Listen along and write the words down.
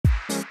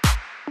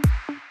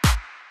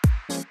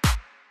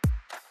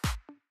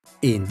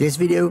In this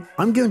video,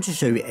 I'm going to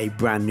show you a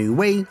brand new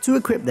way to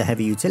equip the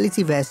heavy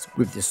utility vest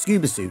with the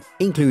Scuba Suit,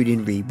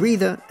 including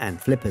rebreather and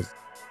flippers.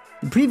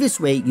 The previous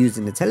way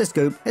using the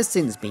telescope has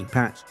since been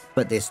patched,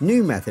 but this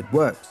new method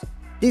works.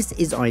 This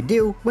is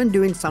ideal when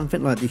doing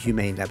something like the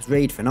Humane Labs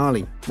Raid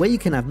Finale, where you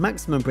can have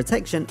maximum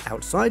protection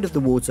outside of the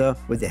water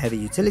with the heavy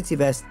utility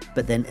vest,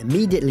 but then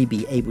immediately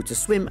be able to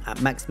swim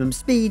at maximum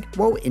speed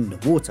while in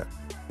the water.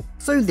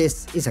 So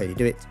this is how you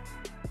do it.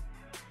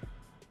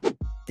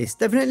 This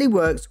definitely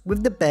works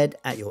with the bed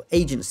at your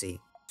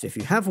agency, so if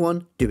you have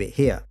one, do it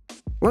here.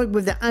 Like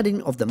with the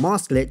adding of the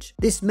mask glitch,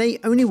 this may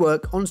only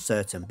work on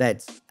certain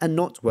beds and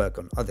not work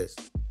on others.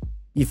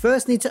 You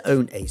first need to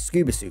own a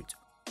scuba suit,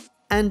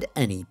 and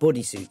any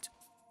bodysuit.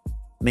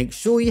 Make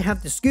sure you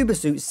have the scuba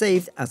suit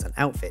saved as an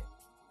outfit.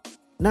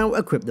 Now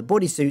equip the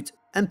bodysuit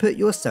and put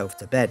yourself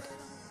to bed.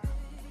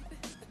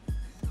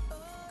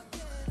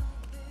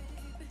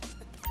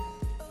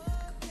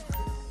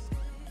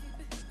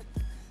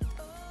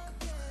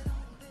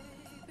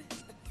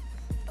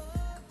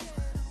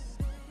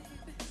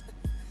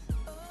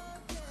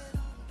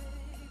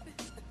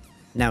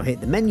 Now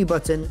hit the menu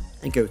button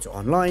and go to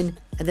online,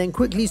 and then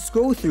quickly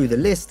scroll through the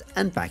list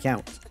and back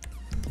out.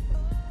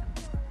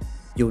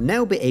 You'll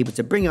now be able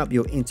to bring up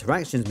your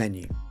interactions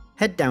menu,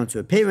 head down to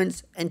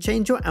appearance and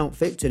change your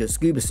outfit to the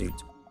scuba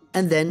suit,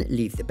 and then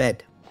leave the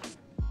bed.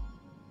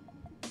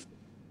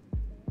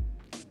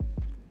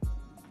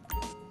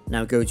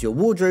 Now go to your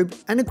wardrobe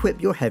and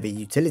equip your heavy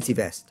utility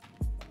vest.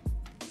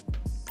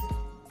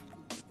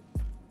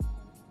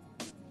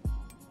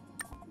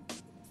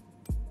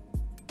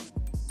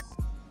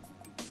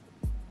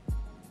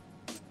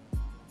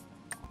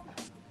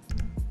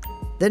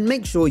 Then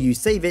make sure you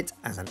save it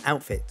as an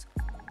outfit.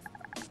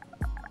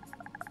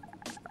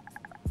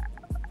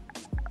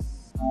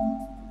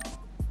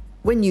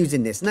 When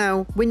using this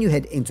now, when you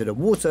head into the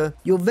water,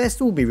 your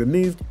vest will be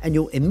removed and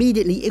you'll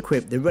immediately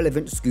equip the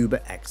relevant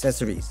scuba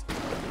accessories.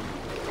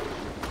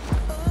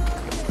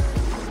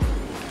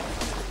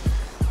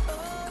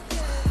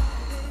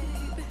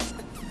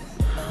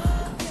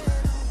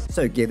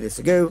 So give this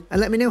a go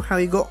and let me know how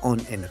you got on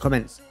in the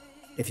comments.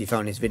 If you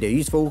found this video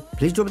useful,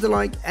 please drop us a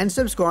like and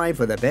subscribe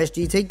for the best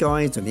GTA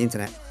guides on the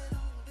internet.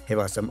 Here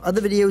are some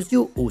other videos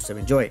you'll also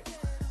enjoy.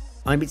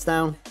 I'm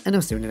BeatsDown, and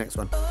I'll see you in the next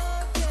one.